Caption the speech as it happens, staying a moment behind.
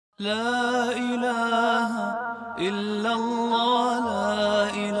La ilahe illallah, la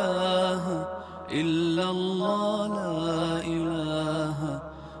ilahe illallah, la ilahe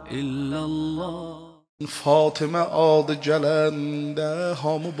illallah. Fatime adı gelende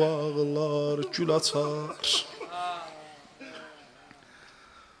hamı bağlar gül açar.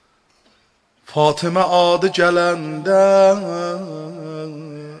 Fatime adı gelende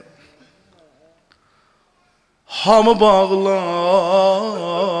hamı bağlar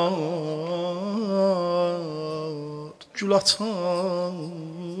gül açar.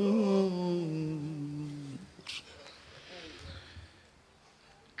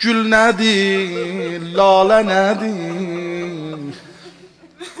 Gül nedir, lale nedir?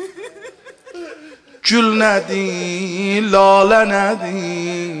 Gül nedir, lale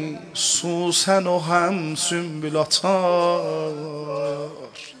nedir? Su sen o hem sümbül atar.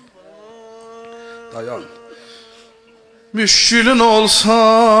 Dayan. Müşkülün olsa,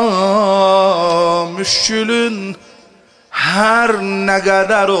 müşkülün her ne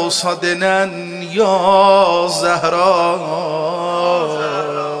kadar olsa denen ya Zehra.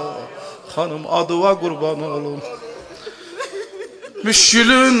 Hanım adıva kurban olum.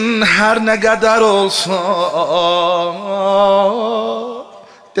 Müşkülün her ne kadar olsa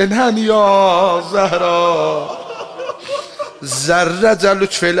denen ya Zehra. Zerrece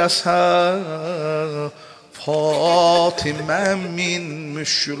lütfeylesen Fatime min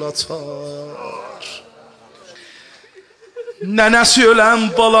müşkül atar. Nənəsi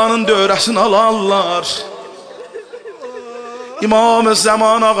ölən balanın dövrəsini alarlar. İmam-ı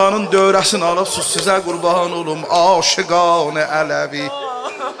Zaman ağanın dövrəsini alıb sizə qurban olum. Aşiqan-ı Ələvi,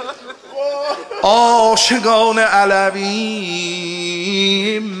 aşiqan-ı Ələvi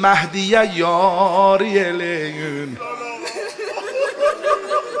Məhdiyə yari eləyin.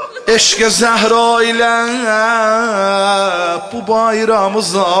 Eşq-i Zəhra ilə bu bayramı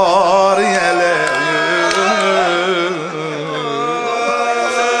zari eləyin.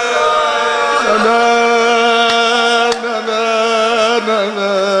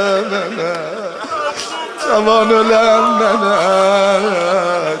 Cavan ölen nene,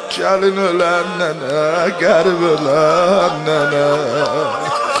 gelin ölen nene, garip ölen nene.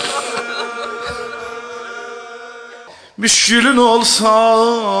 Müşkülün olsa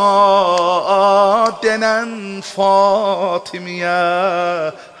denen Fatimiye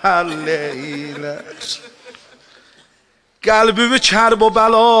halleyler. Kalbimi kerb o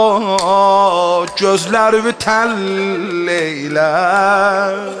bela, gözlerimi telleyler.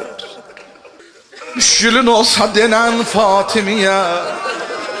 Müşkülün olsa denen Fatimiye,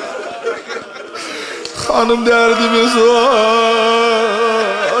 hanım derdimiz var.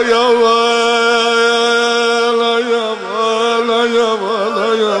 Ay aman, ay aman, ay aman,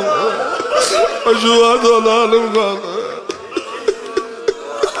 ay aman. Acıva dolalım kalır.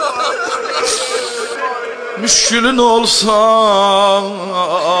 Müşkülün olsa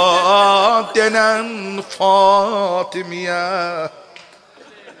denen Fatimiye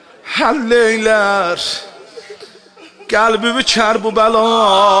halleyler. Kalbimi kerb bu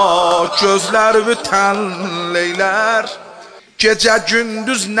bela, gözlerimi telleyler. Gece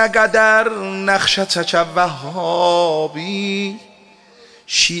gündüz ne kadar nəxşə çəkə Vəhhabi,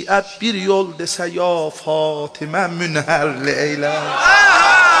 Şiət bir yol desə ya Fatimə münhərleylər.